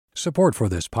Support for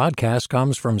this podcast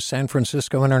comes from San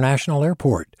Francisco International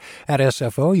Airport. At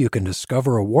SFO, you can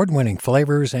discover award-winning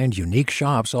flavors and unique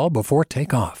shops all before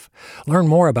takeoff. Learn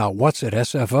more about what's at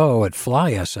SFO at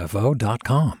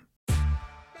flysfo.com.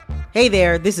 Hey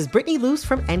there, this is Brittany Luce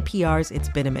from NPR's It's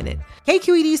Been a Minute.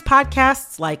 KQED's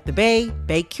podcasts like The Bay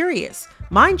Curious,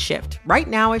 Mindshift, Right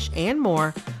Nowish, and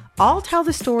more all tell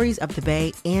the stories of the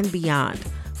Bay and beyond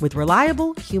with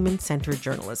reliable, human-centered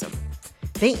journalism.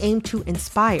 They aim to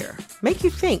inspire, make you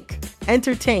think,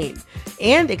 entertain,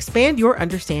 and expand your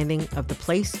understanding of the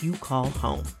place you call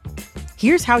home.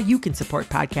 Here's how you can support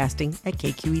podcasting at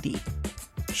KQED.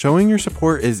 Showing your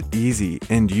support is easy,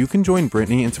 and you can join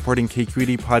Brittany in supporting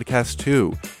KQED Podcast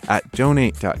too at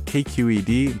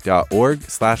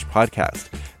donate.kqed.org/podcast.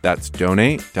 That's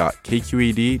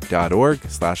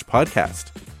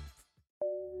donate.kqed.org/podcast.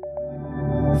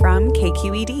 From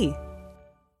KQED.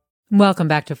 Welcome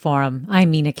back to Forum.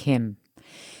 I'm Mina Kim.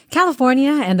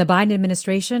 California and the Biden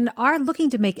administration are looking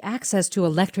to make access to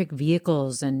electric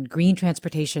vehicles and green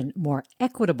transportation more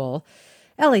equitable.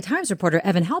 LA Times reporter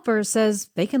Evan Halper says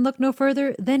they can look no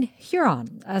further than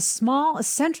Huron, a small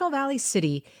Central Valley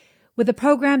city with a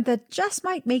program that just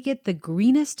might make it the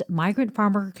greenest migrant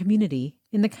farmer community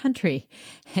in the country.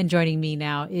 And joining me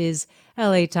now is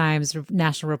LA Times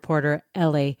national reporter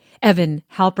Evan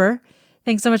Halper.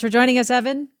 Thanks so much for joining us,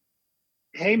 Evan.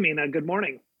 Hey, Mina. Good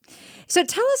morning. So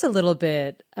tell us a little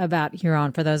bit about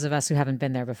Huron for those of us who haven't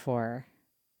been there before.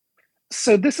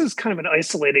 So this is kind of an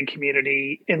isolated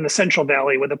community in the Central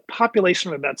Valley with a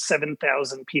population of about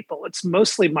 7,000 people. It's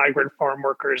mostly migrant farm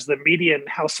workers. The median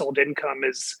household income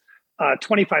is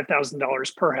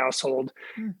 $25,000 per household.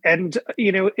 And,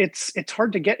 it's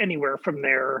hard to get anywhere from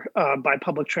there by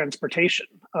public transportation.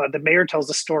 The mayor tells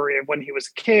the story of when he was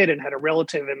a kid and had a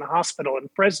relative in the hospital in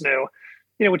Fresno,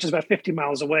 which is about 50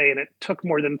 miles away, and it took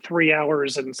more than 3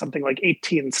 hours and something like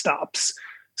 18 stops.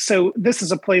 So this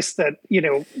is a place that,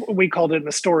 we called it in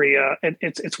the story,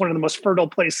 it's one of the most fertile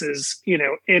places,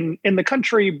 in the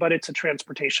country, but it's a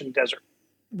transportation desert.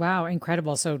 Wow,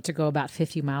 incredible. So to go about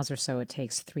 50 miles or so, it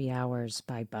takes 3 hours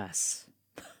by bus.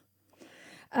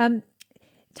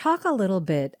 Talk a little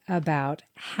bit about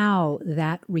how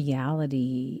that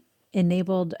reality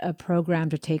enabled a program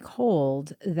to take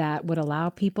hold that would allow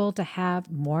people to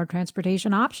have more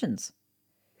transportation options.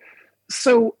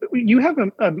 So you have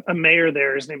a mayor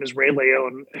there, his name is Rey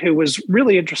Leon, who was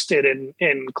really interested in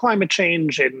climate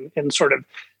change and sort of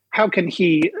how can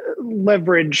he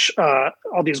leverage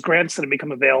all these grants that have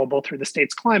become available through the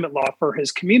state's climate law for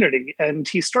his community. And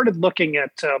he started looking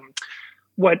at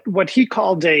what he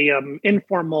called a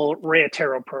informal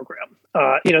Raitero program.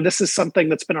 This is something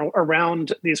that's been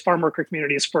around these farm worker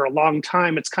communities for a long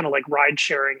time. It's kind of like ride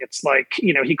sharing. It's like,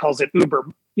 he calls it Uber,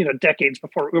 decades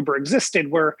before Uber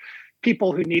existed, where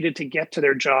people who needed to get to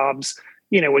their jobs,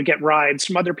 would get rides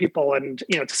from other people. And,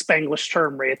 it's a Spanglish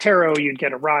term, Raitero, you'd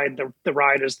get a ride. The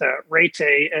ride is the rate.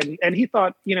 And he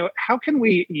thought, how can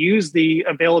we use the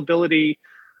availability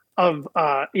of,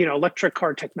 electric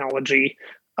car technology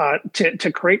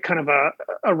to create kind of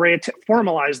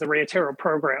formalize the Raitero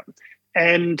program.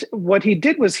 And what he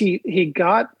did was he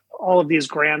got all of these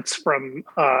grants from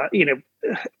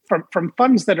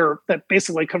funds that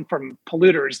basically come from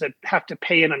polluters that have to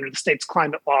pay in under the state's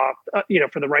climate law,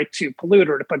 for the right to pollute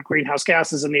or to put greenhouse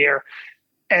gases in the air.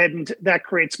 And that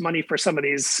creates money for some of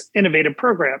these innovative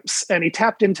programs. And he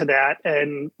tapped into that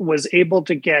and was able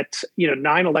to get,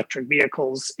 9 electric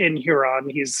vehicles in Huron.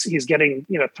 He's getting,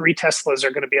 3 Teslas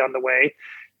are going to be on the way.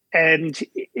 And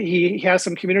he has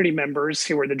some community members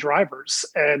who are the drivers.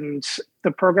 And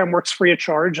the program works free of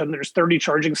charge. And there's 30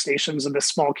 charging stations in this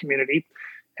small community.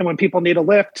 And when people need a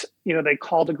lift, they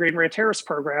call the Green Raiteros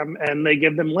program and they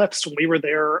give them lifts. When we were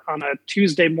there on a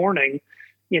Tuesday morning,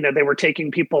 they were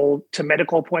taking people to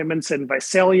medical appointments in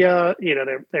Visalia.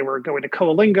 They were going to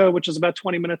Coalinga, which is about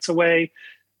 20 minutes away.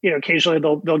 Occasionally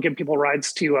they'll give people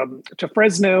rides to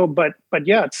Fresno, but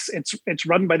yeah, it's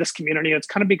run by this community. It's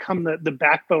kind of become the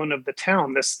backbone of the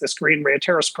town. This Green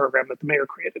Raiteros program that the mayor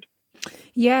created.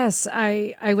 Yes,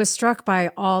 I was struck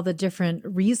by all the different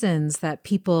reasons that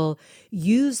people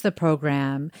use the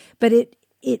program, but it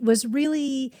was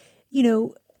really,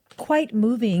 quite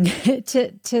moving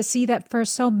to see that for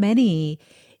so many,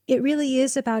 it really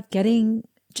is about getting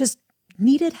just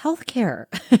needed healthcare.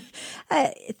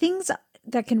 Things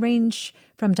that can range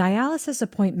from dialysis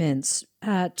appointments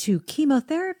to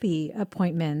chemotherapy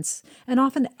appointments, and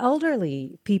often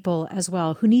elderly people as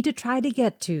well who need to try to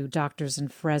get to doctors in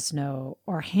Fresno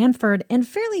or Hanford, and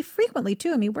fairly frequently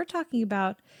too. I mean, we're talking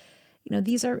about,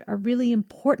 these are really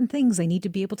important things they need to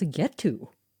be able to get to.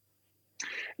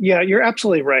 Yeah, you're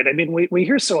absolutely right. I mean, we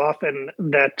hear so often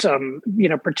that,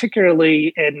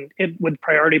 particularly with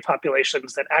priority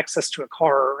populations, that access to a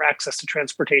car or access to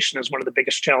transportation is one of the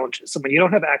biggest challenges. And when you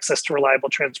don't have access to reliable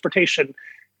transportation,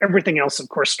 everything else, of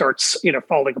course, starts,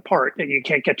 falling apart. And you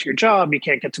can't get to your job, you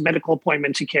can't get to medical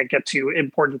appointments, you can't get to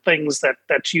important things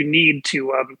that you need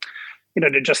to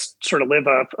just sort of live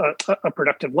a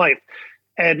productive life.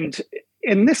 And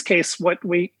in this case,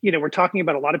 we're talking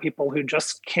about a lot of people who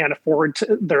just can't afford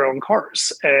their own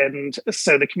cars. And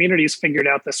so the community's figured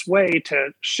out this way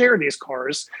to share these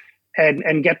cars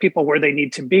and get people where they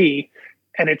need to be.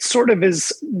 And it sort of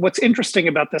is, what's interesting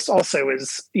about this also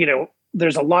is,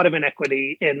 there's a lot of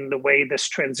inequity in the way this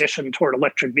transition toward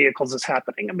electric vehicles is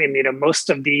happening. I mean, most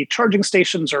of the charging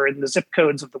stations are in the zip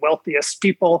codes of the wealthiest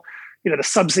people. The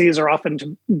subsidies are often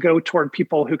to go toward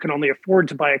people who can only afford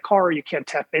to buy a car. You can't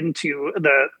tap into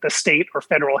the state or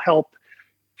federal help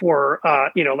for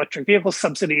electric vehicle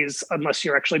subsidies unless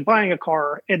you're actually buying a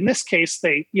car. In this case,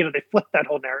 they flipped that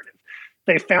whole narrative.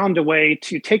 They found a way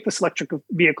to take this electric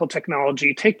vehicle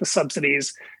technology, take the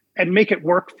subsidies, and make it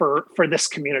work for this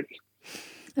community.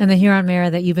 And the Huron mayor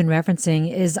that you've been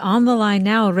referencing is on the line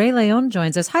now. Rey Leon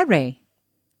joins us. Hi, Rey.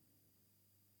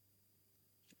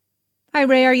 Hi,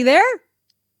 Rey, are you there?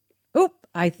 Oop,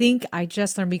 I think I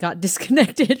just learned we got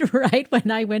disconnected right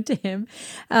when I went to him.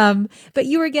 But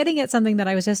you were getting at something that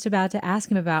I was just about to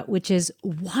ask him about, which is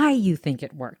why you think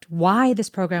it worked, why this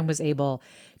program was able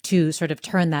to sort of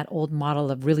turn that old model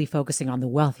of really focusing on the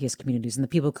wealthiest communities and the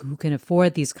people who can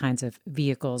afford these kinds of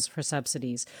vehicles for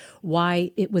subsidies,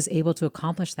 why it was able to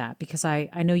accomplish that. Because I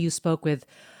know you spoke with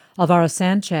Alvaro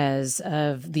Sanchez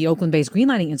of the Oakland-based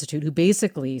Greenlighting Institute, who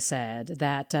basically said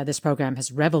that this program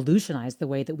has revolutionized the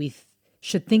way that we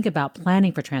should think about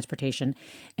planning for transportation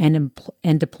and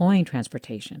deploying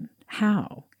transportation.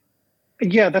 How?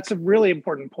 Yeah, that's a really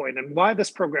important point. And why this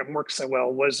program works so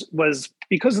well was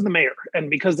because of the mayor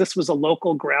and because this was a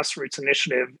local grassroots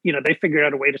initiative. They figured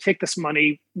out a way to take this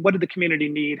money. What did the community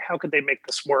need? How could they make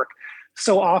this work?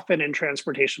 So often in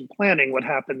transportation planning, what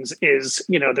happens is,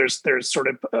 there's sort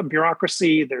of a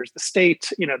bureaucracy, there's the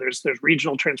state, there's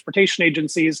regional transportation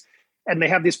agencies, and they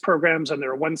have these programs and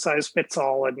they're one size fits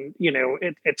all. And,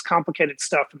 it's complicated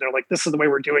stuff. And they're like, this is the way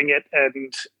we're doing it.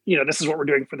 And, this is what we're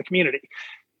doing for the community.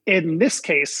 In this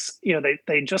case,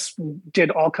 they just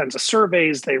did all kinds of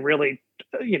surveys. They really,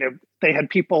 they had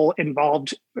people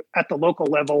involved at the local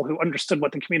level who understood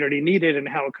what the community needed and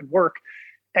how it could work.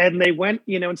 And they went,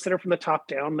 instead of from the top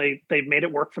down, they made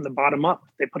it work from the bottom up.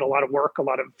 They put a lot of work, a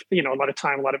lot of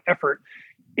time, a lot of effort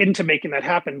into making that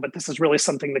happen. But this is really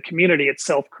something the community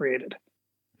itself created.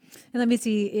 And let me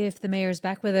see if the mayor's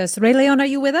back with us. Rey Leon, are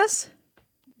you with us?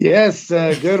 Yes.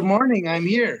 Good morning. I'm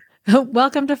here.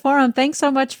 Welcome to Forum. Thanks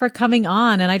so much for coming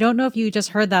on. And I don't know if you just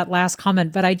heard that last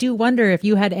comment, but I do wonder if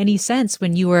you had any sense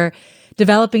when you were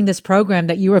developing this program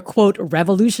that you were, quote,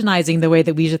 revolutionizing the way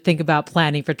that we should think about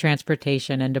planning for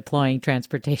transportation and deploying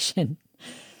transportation.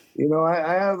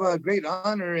 I have a great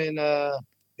honor in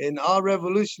all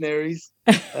revolutionaries,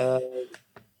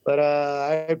 but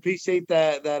I appreciate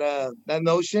that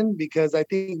notion, because I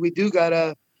think we do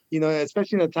gotta,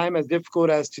 especially in a time as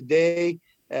difficult as today.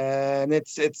 And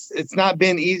it's not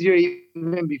been easier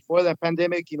even before the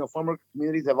pandemic. Farmer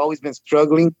communities have always been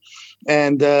struggling,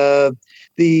 and the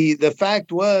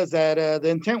fact was that the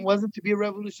intent wasn't to be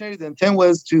revolutionary. The intent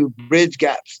was to bridge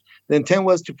gaps. The intent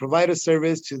was to provide a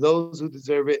service to those who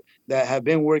deserve it, that have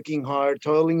been working hard,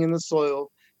 toiling in the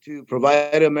soil to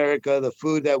provide America the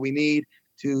food that we need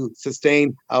to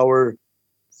sustain our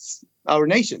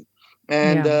nation.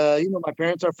 And, my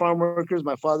parents are farm workers.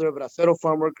 My father, a bracero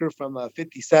farm worker from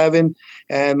 57.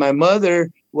 And my mother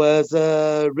was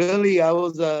I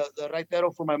was the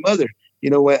raitero for my mother,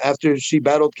 after she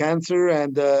battled cancer.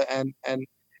 And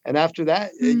after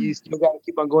that, you still got to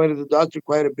keep on going to the doctor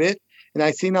quite a bit. And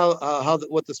I seen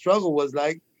what the struggle was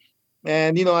like.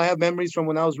 And, I have memories from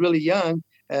when I was really young,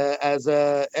 as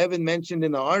Evan mentioned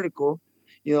in the article.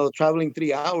 Traveling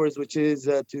 3 hours, which is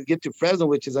to get to Fresno,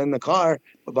 which is in the car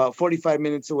about 45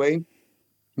 minutes away.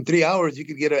 In 3 hours, you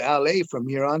could get to LA from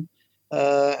Huron.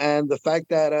 And the fact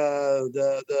that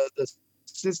the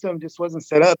system just wasn't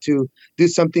set up to do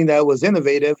something that was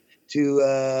innovative,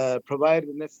 to provide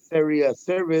the necessary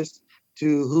service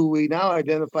to who we now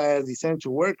identify as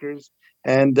essential workers.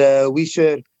 And we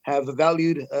should have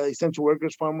valued essential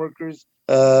workers, farm workers,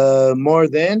 more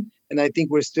than. And I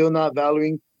think we're still not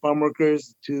valuing farm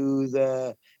workers to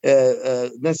the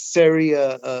necessary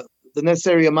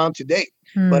amount to date.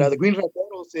 But the Green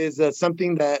Raiteros is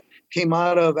something that came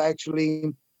out of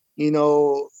actually,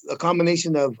 a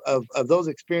combination of those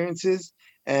experiences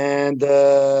and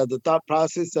the thought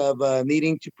process of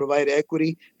needing to provide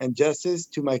equity and justice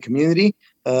to my community,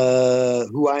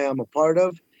 who I am a part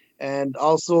of. And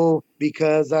also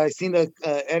because I seen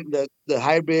the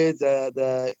hybrids,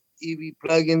 the EV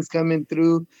plugins coming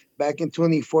through back in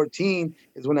 2014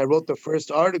 is when I wrote the first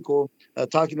article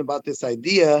talking about this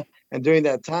idea. And during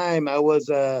that time, I was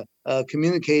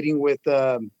communicating with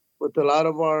a lot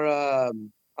of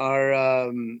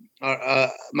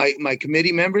my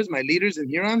committee members, my leaders in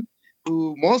Huron,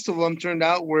 who most of them turned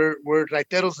out were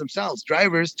Raiteros themselves,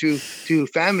 drivers to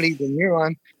families in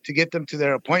Huron to get them to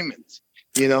their appointments,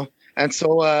 you know. And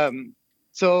so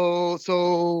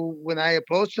when I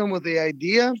approached them with the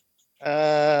idea,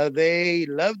 they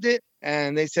loved it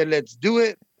and they said, let's do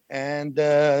it. And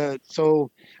so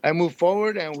I moved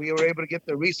forward and we were able to get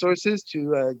the resources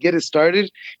to get it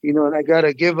started. You know, and I got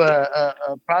to give a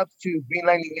props to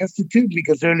Greenlighting Institute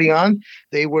because early on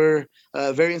they were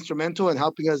very instrumental in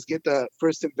helping us get the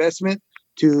first investment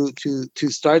to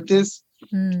start this.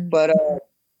 But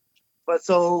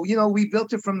so, you know, we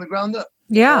built it from the ground up.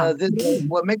 Yeah.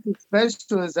 What makes it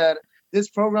special is that this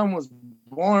program was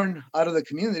born out of the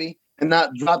community and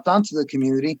not dropped onto the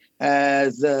community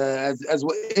as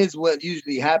what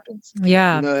usually happens.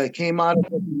 Yeah. You know, it came out of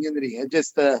the community. It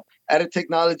just added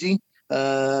technology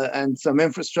and some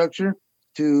infrastructure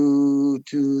to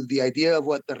the idea of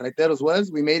what the Raiteros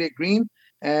was. We made it green,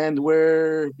 and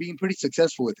we're being pretty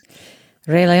successful with it.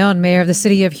 Rey Leon, mayor of the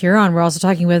city of Huron. We're also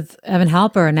talking with Evan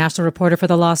Halper, a national reporter for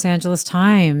the Los Angeles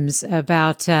Times,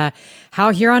 about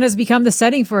how Huron has become the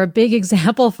setting for a big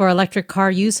example for electric car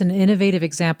use, an innovative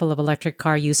example of electric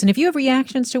car use. And if you have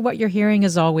reactions to what you're hearing,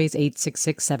 as always,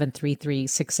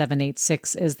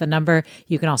 866-733-6786 is the number.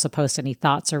 You can also post any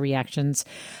thoughts or reactions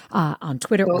on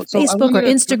Twitter or Facebook or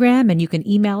Instagram, and you can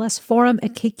email us,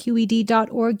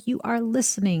 forum@kqed.org. You are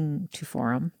listening to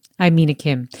Forum. I'm Mina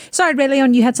Kim. Sorry, Rey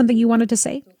Leon, you had something you wanted to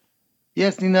say?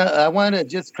 Yes, Nina, I want to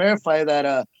just clarify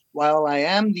that while I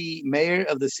am the mayor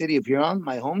of the city of Huron,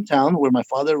 my hometown, where my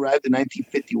father arrived in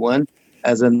 1951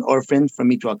 as an orphan from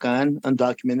Michoacan,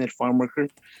 undocumented farm worker,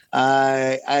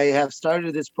 I have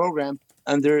started this program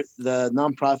under the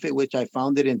nonprofit, which I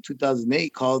founded in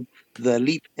 2008 called the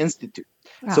LEAP Institute.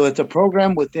 Wow. So it's a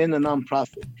program within a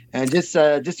nonprofit. And just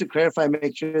to clarify,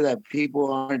 make sure that people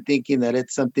aren't thinking that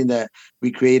it's something that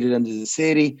we created under the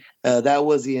city. That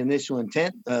was the initial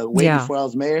intent before I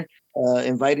was mayor,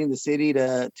 inviting the city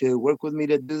to work with me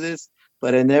to do this,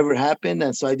 but it never happened.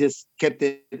 And so I just kept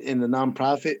it in the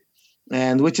nonprofit,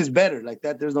 and which is better like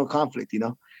that. There's no conflict, you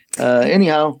know.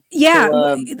 Anyhow. Yeah.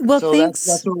 So, so thanks.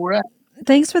 That's where we're at.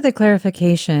 Thanks for the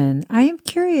clarification. I am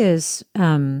curious,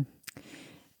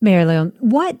 Mayor Leon,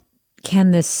 what can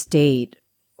the state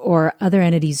or other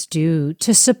entities do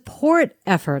to support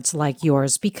efforts like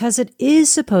yours? Because it is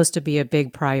supposed to be a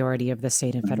big priority of the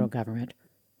state and federal government.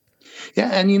 Yeah,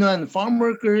 and you know, and farm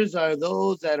workers are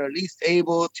those that are least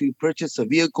able to purchase a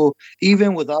vehicle,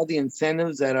 even with all the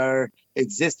incentives that are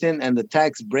existent and the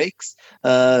tax breaks.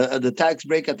 The tax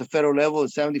break at the federal level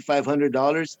is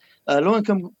 $7,500.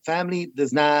 Low-income family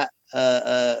does not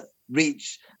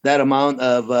reach that amount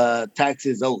of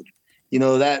taxes owed. You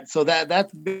know, that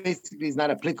basically is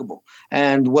not applicable.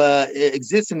 And what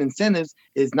exists in incentives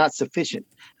is not sufficient.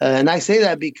 And I say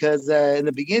that because in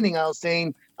the beginning I was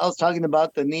talking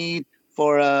about the need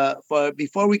for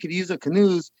before we could use the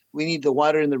canoes, we need the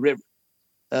water in the river.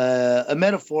 A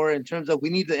metaphor in terms of we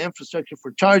need the infrastructure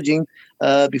for charging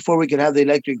before we could have the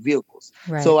electric vehicles.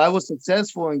 Right. So I was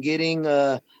successful in getting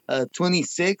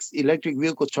 26 electric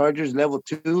vehicle chargers level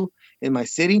 2 in my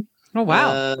city. Oh,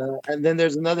 wow. And then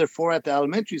there's another 4 at the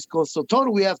elementary school. So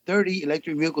total, we have 30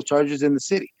 electric vehicle chargers in the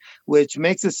city, which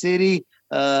makes the city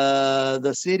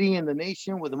in the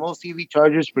nation with the most EV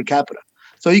chargers per capita.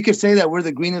 So you could say that we're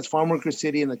the greenest farm worker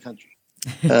city in the country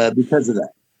because of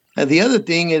that. And the other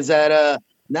thing is that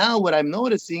now what I'm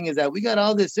noticing is that we got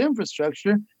all this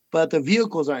infrastructure, but the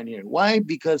vehicles aren't here. Why?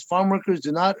 Because farm workers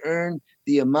do not earn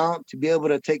the amount to be able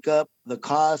to take up the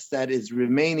cost that is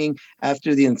remaining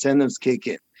after the incentives kick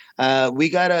in. We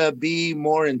got to be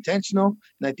more intentional,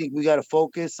 and I think we got to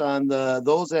focus on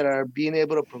those that are being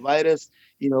able to provide us,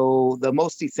 you know, the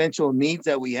most essential needs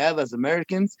that we have as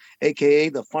Americans, aka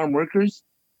the farm workers,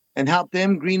 and help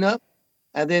them green up,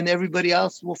 and then everybody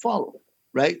else will follow,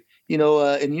 right? You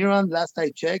know, in Huron, last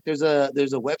I checked, there's a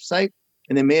website,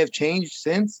 and it may have changed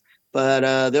since,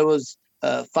 but there was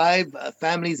 5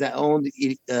 families that owned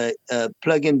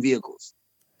plug-in vehicles.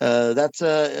 That's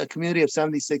a community of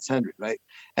 7,600, right?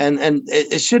 And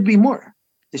it should be more.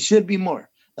 It should be more.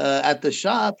 at the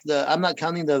shop, I'm not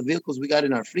counting the vehicles we got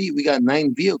in our fleet. We got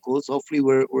 9 vehicles. Hopefully,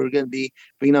 we're going to be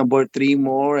bringing on board 3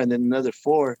 more and then another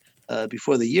 4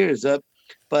 before the year is up.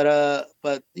 But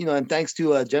and thanks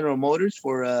to General Motors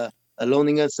for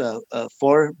loaning us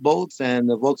 4 boats, and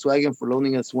Volkswagen for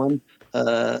loaning us 1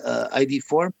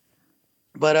 ID4.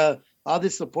 But all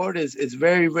this support is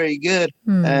very, very good,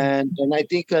 and I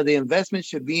think the investment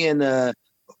should be in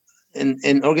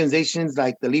organizations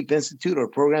like the Leap Institute or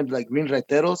programs like Green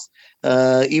Raiteros,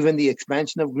 even the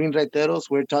expansion of Green Raiteros.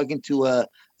 We're talking to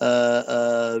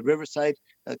Riverside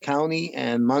County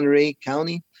and Monterey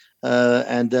County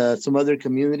and some other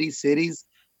communities, cities,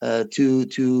 to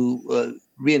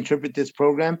reinterpret this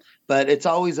program. But it's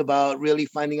always about really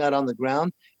finding out on the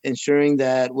ground, ensuring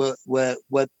that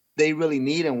what they really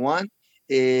need and want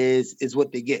is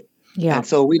what they get. Yeah. And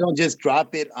so we don't just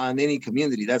drop it on any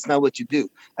community. That's not what you do.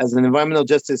 As an environmental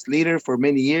justice leader for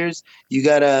many years, you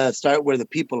got to start where the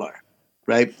people are,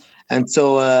 right? And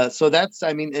so that's,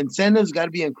 incentives got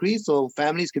to be increased so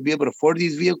families could be able to afford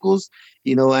these vehicles,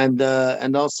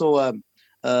 and also,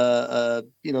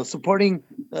 supporting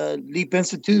Leap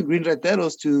Institute, Green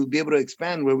Raiteros to be able to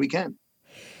expand where we can.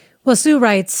 Well, Sue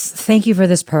writes, thank you for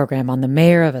this program on the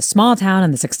mayor of a small town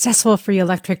and the successful free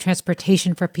electric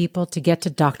transportation for people to get to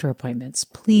doctor appointments.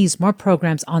 Please, more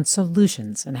programs on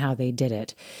solutions and how they did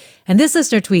it. And this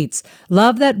listener tweets,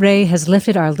 love that Rey has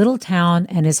lifted our little town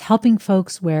and is helping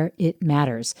folks where it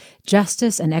matters.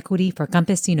 Justice and equity for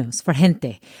campesinos, for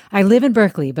gente. I live in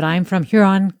Berkeley, but I'm from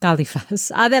Huron, Califas.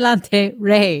 Adelante,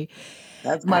 Rey.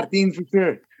 That's Martin for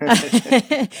sure.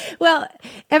 Well,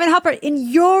 Evan Halper, in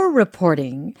your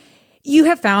reporting, you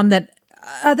have found that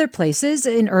other places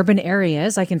in urban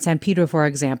areas, like in San Pedro, for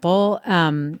example,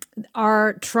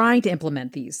 are trying to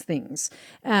implement these things.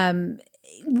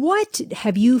 What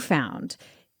have you found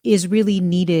is really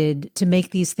needed to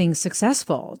make these things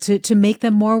successful, to make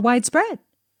them more widespread?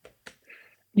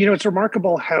 It's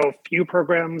remarkable how few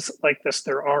programs like this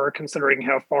there are, considering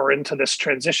how far into this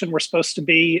transition we're supposed to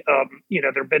be.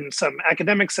 There have been some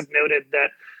academics have noted that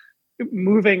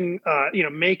making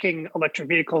electric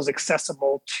vehicles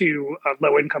accessible to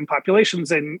low-income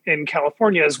populations in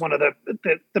California is one of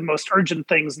the most urgent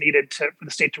things needed for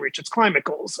the state to reach its climate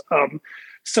goals.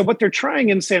 So what they're trying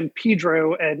in San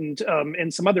Pedro and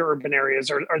in some other urban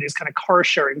areas are these kind of car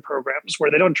sharing programs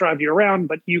where they don't drive you around,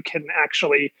 but you can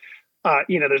actually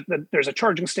there's a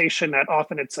charging station that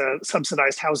often it's a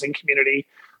subsidized housing community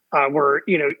where,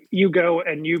 you go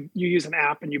and you use an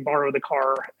app and you borrow the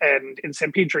car. And in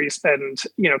San Pedro, you spend,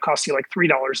 costs you like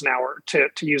 $3 an hour to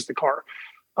use the car.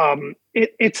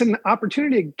 It's an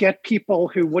opportunity to get people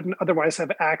who wouldn't otherwise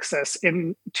have access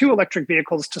to electric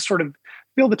vehicles to sort of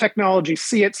feel the technology,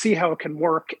 see how it can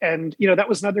work. And, that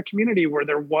was another community where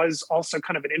there was also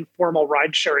kind of an informal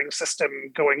ride sharing system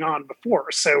going on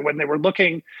before. So when they were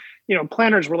looking,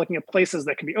 planners were looking at places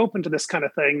that can be open to this kind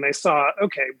of thing. They saw,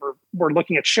 okay, we're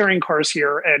looking at sharing cars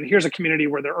here, and here's a community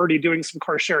where they're already doing some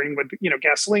car sharing with,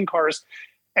 gasoline cars.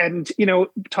 And,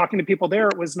 talking to people there,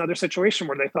 it was another situation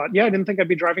where they thought, yeah, I didn't think I'd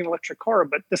be driving an electric car,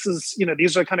 but this is,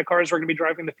 these are the kind of cars we're going to be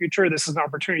driving in the future. This is an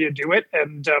opportunity to do it.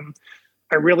 And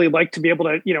I really like to be able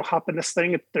to, hop in this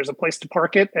thing. There's a place to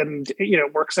park it, and,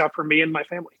 it works out for me and my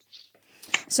family.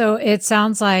 So it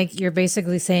sounds like you're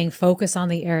basically saying focus on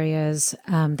the areas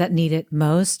that need it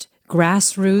most,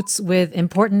 grassroots with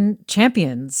important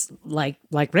champions like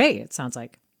Rey, it sounds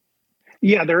like.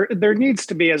 Yeah, there needs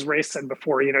to be, as Rey said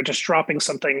before, just dropping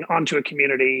something onto a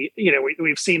community.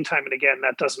 We've seen time and again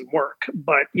that doesn't work.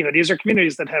 But these are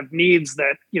communities that have needs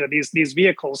that these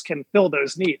vehicles can fill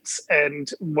those needs.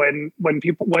 And when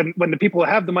the people who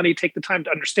have the money take the time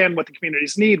to understand what the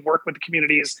communities need, work with the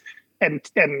communities,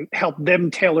 and help them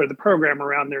tailor the program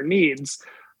around their needs,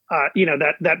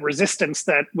 that resistance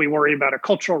that we worry about, a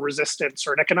cultural resistance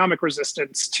or an economic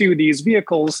resistance to these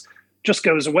vehicles, just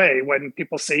goes away when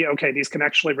people see, okay, these can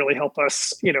actually really help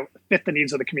us, fit the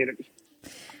needs of the community.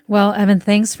 Well, Evan,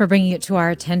 thanks for bringing it to our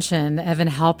attention. Evan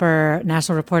Halper,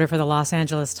 national reporter for the Los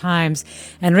Angeles Times.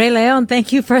 And Rey Leon,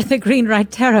 thank you for the Green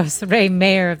Raiteros. Rey,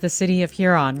 mayor of the city of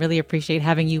Huron. Really appreciate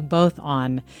having you both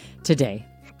on today.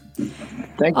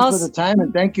 Thank you for the time,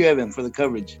 and thank you, Evan, for the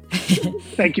coverage.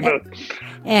 Thank you both.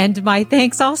 And my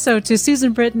thanks also to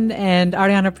Susan Britton and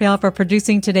Ariana Priel for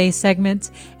producing today's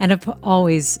segment. And of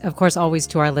course, always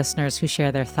to our listeners who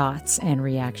share their thoughts and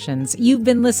reactions. You've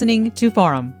been listening to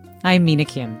Forum. I'm Mina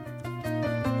Kim.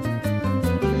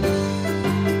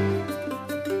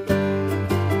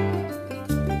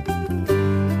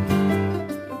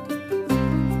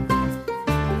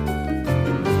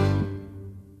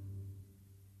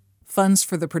 Funds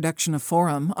for the production of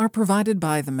Forum are provided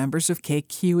by the members of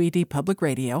KQED Public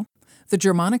Radio, the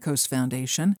Germanicos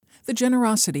Foundation, the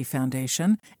Generosity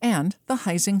Foundation, and the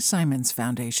Heising-Simons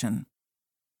Foundation.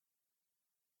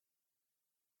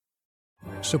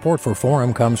 Support for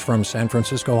Forum comes from San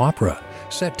Francisco Opera.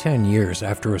 Set 10 years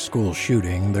after a school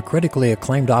shooting, the critically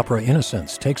acclaimed opera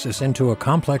Innocence takes us into a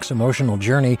complex emotional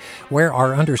journey where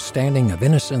our understanding of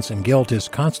innocence and guilt is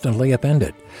constantly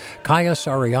upended. Kaya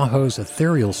Sariaho's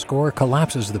ethereal score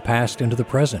collapses the past into the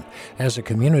present as a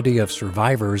community of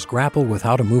survivors grapple with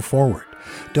how to move forward.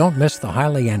 Don't miss the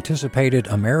highly anticipated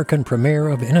American premiere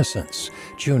of Innocence,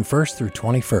 June 1st through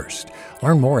 21st.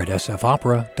 Learn more at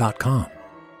sfopera.com.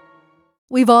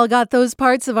 We've all got those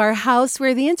parts of our house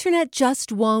where the internet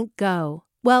just won't go.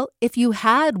 Well, if you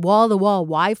had wall-to-wall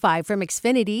Wi-Fi from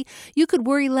Xfinity, you could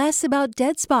worry less about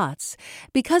dead spots.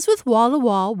 Because with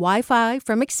wall-to-wall Wi-Fi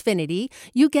from Xfinity,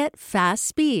 you get fast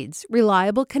speeds,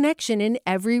 reliable connection in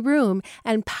every room,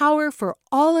 and power for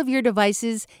all of your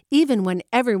devices, even when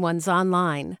everyone's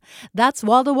online. That's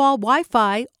wall-to-wall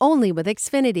Wi-Fi only with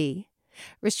Xfinity.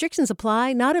 Restrictions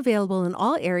apply, not available in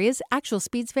all areas. Actual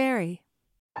speeds vary.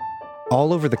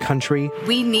 All over the country,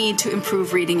 We need to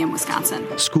improve reading in Wisconsin.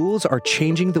 schools are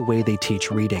changing the way they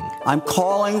teach reading. I'm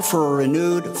calling for a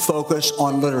renewed focus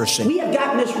on literacy. We have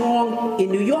gotten this wrong in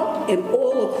New York and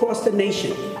all across the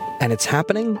nation. And it's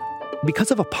happening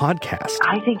because of a podcast.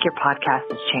 I think your podcast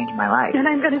has changed my life. And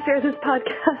I'm going to share this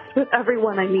podcast with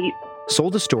everyone I meet.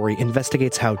 Sold a Story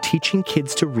investigates how teaching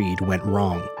kids to read went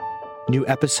wrong. New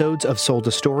episodes of Sold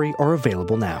a Story are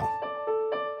available now.